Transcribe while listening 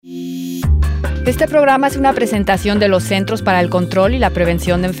Este programa es una presentación de los Centros para el Control y la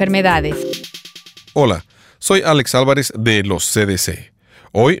Prevención de Enfermedades. Hola, soy Alex Álvarez de los CDC.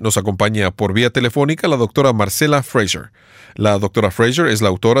 Hoy nos acompaña por vía telefónica la doctora Marcela Fraser. La doctora Fraser es la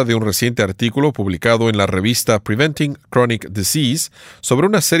autora de un reciente artículo publicado en la revista Preventing Chronic Disease sobre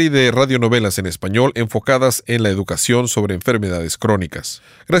una serie de radionovelas en español enfocadas en la educación sobre enfermedades crónicas.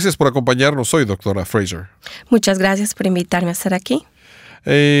 Gracias por acompañarnos hoy, doctora Fraser. Muchas gracias por invitarme a estar aquí.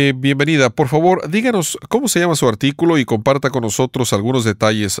 Bienvenida. Por favor, díganos cómo se llama su artículo y comparta con nosotros algunos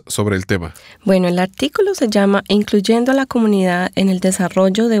detalles sobre el tema. Bueno, el artículo se llama Incluyendo a la comunidad en el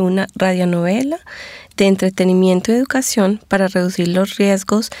desarrollo de una radionovela de entretenimiento y educación para reducir los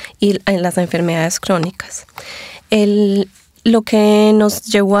riesgos y las enfermedades crónicas. Lo que nos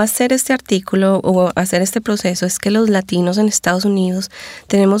llevó a hacer este artículo o a hacer este proceso es que los latinos en Estados Unidos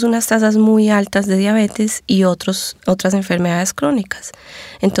tenemos unas tasas muy altas de diabetes y otras enfermedades crónicas.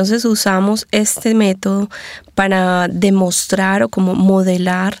 Entonces usamos este método para demostrar o como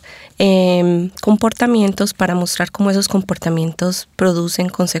modelar comportamientos para mostrar cómo esos comportamientos producen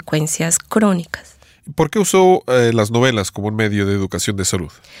consecuencias crónicas. ¿Por qué usó las novelas como un medio de educación de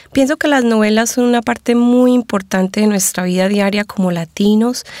salud? Pienso que las novelas son una parte muy importante de nuestra vida diaria como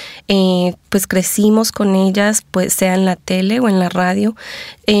latinos. Pues crecimos con ellas, pues sea en la tele o en la radio.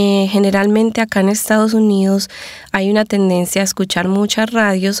 Generalmente acá en Estados Unidos hay una tendencia a escuchar muchas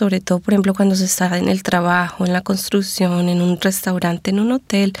radios, sobre todo, por ejemplo, cuando se está en el trabajo, en la construcción, en un restaurante, en un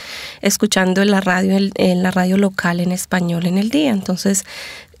hotel, escuchando la radio local en español en el día. Entonces,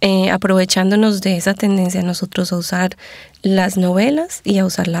 aprovechándonos de esa tendencia nosotros a usar las novelas y a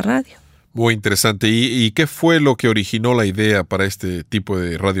usar la radio. Muy interesante. ¿Y qué fue lo que originó la idea para este tipo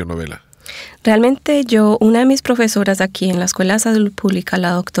de radionovela? Realmente una de mis profesoras aquí en la Escuela de Salud Pública, la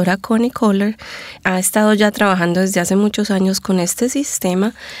doctora Connie Kohler, ha estado ya trabajando desde hace muchos años con este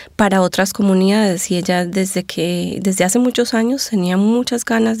sistema para otras comunidades y ella desde hace muchos años tenía muchas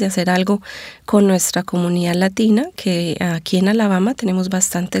ganas de hacer algo con nuestra comunidad latina, que aquí en Alabama tenemos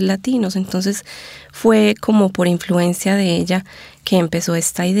bastantes latinos, entonces fue como por influencia de ella que empezó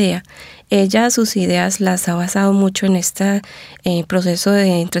esta idea. Ella sus ideas las ha basado mucho en este proceso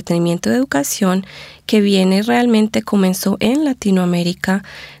de entretenimiento de educación que comenzó en Latinoamérica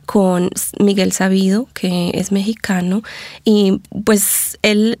con Miguel Sabido, que es mexicano, y pues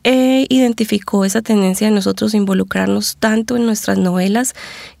él identificó esa tendencia de nosotros involucrarnos tanto en nuestras novelas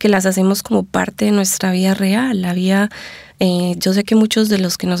que las hacemos como parte de nuestra vida real. Yo sé que muchos de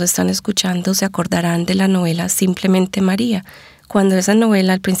los que nos están escuchando se acordarán de la novela Simplemente María. Cuando esa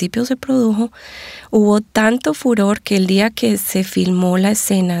novela al principio se produjo, hubo tanto furor que el día que se filmó la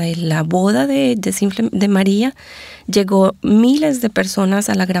escena de la boda de María, llegó miles de personas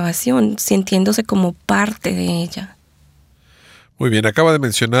a la grabación, sintiéndose como parte de ella. Muy bien, acaba de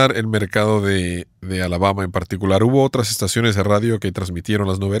mencionar el mercado de Alabama en particular. ¿Hubo otras estaciones de radio que transmitieron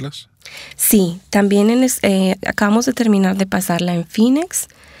las novelas? Sí, también acabamos de terminar de pasarla en Phoenix,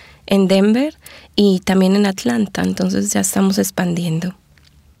 en Denver y también en Atlanta, entonces ya estamos expandiendo.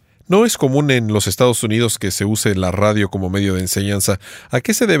 No es común en los Estados Unidos que se use la radio como medio de enseñanza. ¿A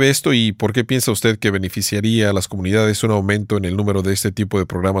qué se debe esto y por qué piensa usted que beneficiaría a las comunidades un aumento en el número de este tipo de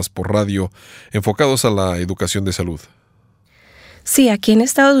programas por radio enfocados a la educación de salud? Sí, aquí en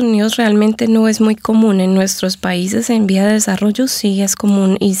Estados Unidos realmente no es muy común. En nuestros países en vía de desarrollo sí es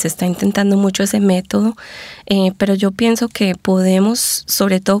común y se está intentando mucho ese método, pero yo pienso que podemos,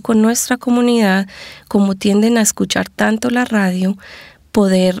 sobre todo con nuestra comunidad, como tienden a escuchar tanto la radio,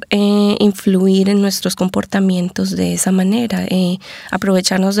 poder influir en nuestros comportamientos de esa manera,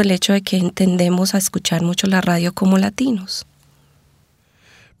 aprovecharnos del hecho de que tendemos a escuchar mucho la radio como latinos.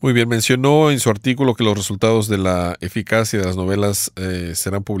 Muy bien, mencionó en su artículo que los resultados de la eficacia de las novelas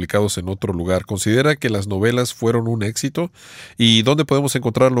serán publicados en otro lugar. ¿Considera que las novelas fueron un éxito? ¿Y dónde podemos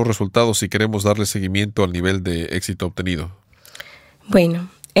encontrar los resultados si queremos darle seguimiento al nivel de éxito obtenido? Bueno,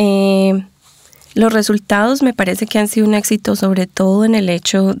 los resultados me parece que han sido un éxito sobre todo en el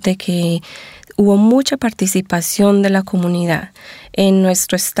hecho de que hubo mucha participación de la comunidad. En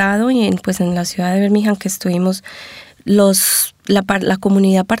nuestro estado y en la ciudad de Birmingham que estuvimos, la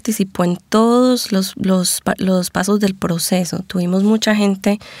comunidad participó en todos los pasos del proceso. Tuvimos mucha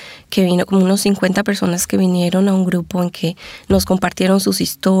gente que vino, como unos 50 personas que vinieron a un grupo en que nos compartieron sus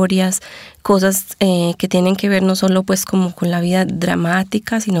historias, cosas que tienen que ver no solo pues como con la vida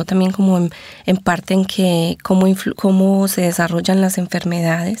dramática, sino también como en parte en que cómo se desarrollan las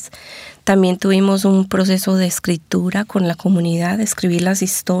enfermedades. También tuvimos un proceso de escritura con la comunidad, de escribir las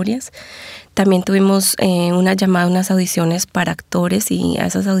historias. También tuvimos unas audiciones para actores y a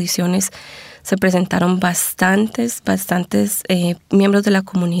esas audiciones se presentaron bastantes miembros de la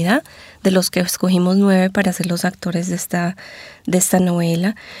comunidad, de los que escogimos 9 para ser los actores de esta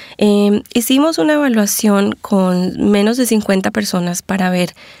novela. Hicimos una evaluación con menos de 50 personas para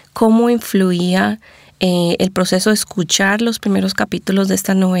ver cómo influía el proceso de escuchar los primeros capítulos de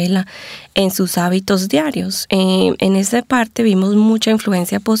esta novela en sus hábitos diarios. En esa parte vimos mucha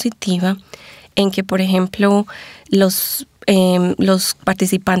influencia positiva en que, por ejemplo, los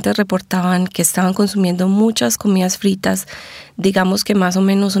participantes reportaban que estaban consumiendo muchas comidas fritas, digamos que más o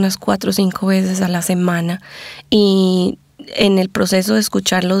menos unas 4 o 5 veces a la semana, y en el proceso de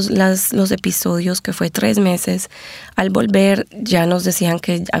escuchar los episodios, que fue 3 meses, al volver ya nos decían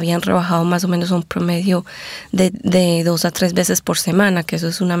que habían rebajado más o menos un promedio de 2 a 3 veces por semana, que eso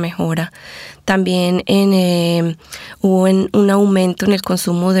es una mejora. También hubo un aumento en el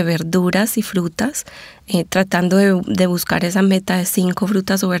consumo de verduras y frutas, tratando de buscar esa meta de 5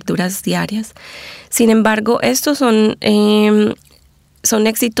 frutas o verduras diarias. Sin embargo, estos son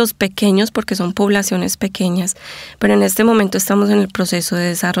éxitos pequeños porque son poblaciones pequeñas, pero en este momento estamos en el proceso de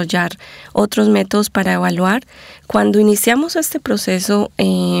desarrollar otros métodos para evaluar. Cuando iniciamos este proceso,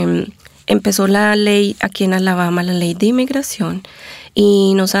 empezó la ley aquí en Alabama, la ley de inmigración,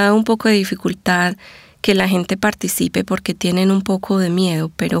 y nos ha dado un poco de dificultad que la gente participe porque tienen un poco de miedo,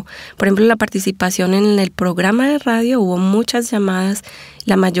 pero por ejemplo la participación en el programa de radio, hubo muchas llamadas,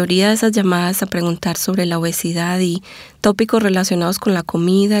 la mayoría de esas llamadas a preguntar sobre la obesidad y tópicos relacionados con la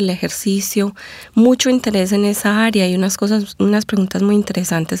comida, el ejercicio, mucho interés en esa área y unas preguntas muy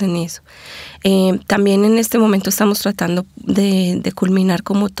interesantes en eso. También en este momento estamos tratando de culminar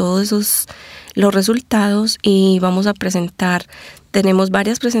como todos los resultados y vamos a tenemos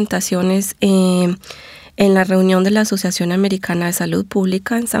varias presentaciones en la reunión de la Asociación Americana de Salud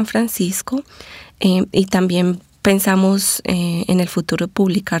Pública en San Francisco, y también pensamos en el futuro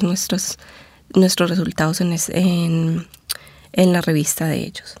publicar nuestros resultados en la revista de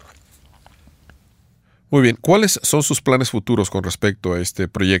ellos. Muy bien, ¿cuáles son sus planes futuros con respecto a este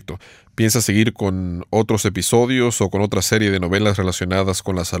proyecto? ¿Piensa seguir con otros episodios o con otra serie de novelas relacionadas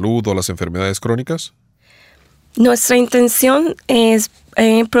con la salud o las enfermedades crónicas? Nuestra intención es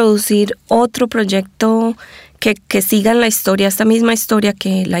producir otro proyecto que sigan la historia, esta misma historia,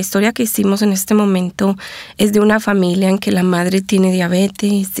 que la historia que hicimos en este momento es de una familia en que la madre tiene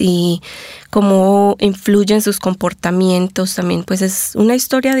diabetes y cómo influye en sus comportamientos. También pues es una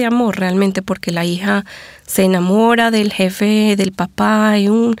historia de amor realmente, porque la hija se enamora del jefe, del papá, hay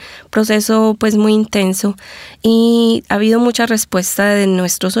un proceso pues muy intenso y ha habido mucha respuesta de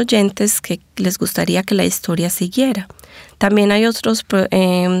nuestros oyentes que les gustaría que la historia siguiera. También hay otras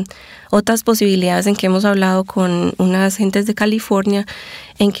posibilidades en que hemos hablado con unas gentes de California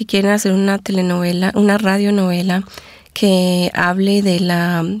en que quieren hacer una telenovela, una radionovela que hable de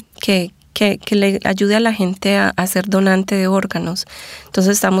que le ayude a la gente a ser donante de órganos.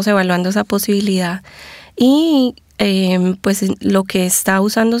 Entonces estamos evaluando esa posibilidad y pues lo que está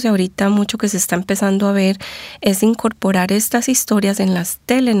usándose ahorita mucho, que se está empezando a ver, es incorporar estas historias en las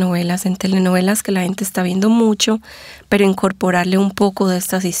telenovelas, que la gente está viendo mucho, pero incorporarle un poco de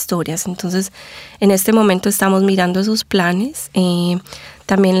estas historias. Entonces, en este momento estamos mirando esos planes.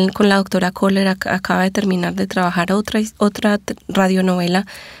 También con la doctora Kohler acaba de terminar de trabajar otra radionovela,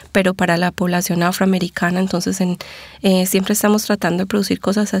 pero para la población afroamericana. Entonces, siempre estamos tratando de producir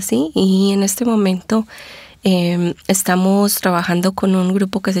cosas así, y en este momento estamos trabajando con un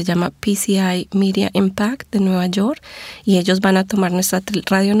grupo que se llama PCI Media Impact de Nueva York, y ellos van a tomar nuestra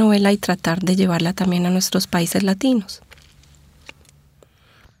radionovela y tratar de llevarla también a nuestros países latinos.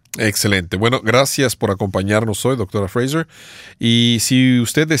 Excelente. Bueno, gracias por acompañarnos hoy, doctora Fraser. Y si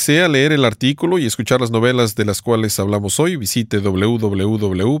usted desea leer el artículo y escuchar las novelas de las cuales hablamos hoy, visite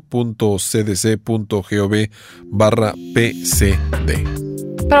www.cdc.gov/PCD.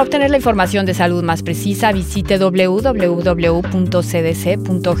 Para obtener la información de salud más precisa, visite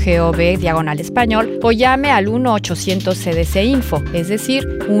www.cdc.gov/español o llame al 1-800-CDC-INFO, es decir,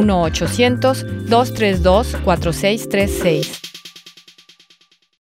 1-800-232-4636.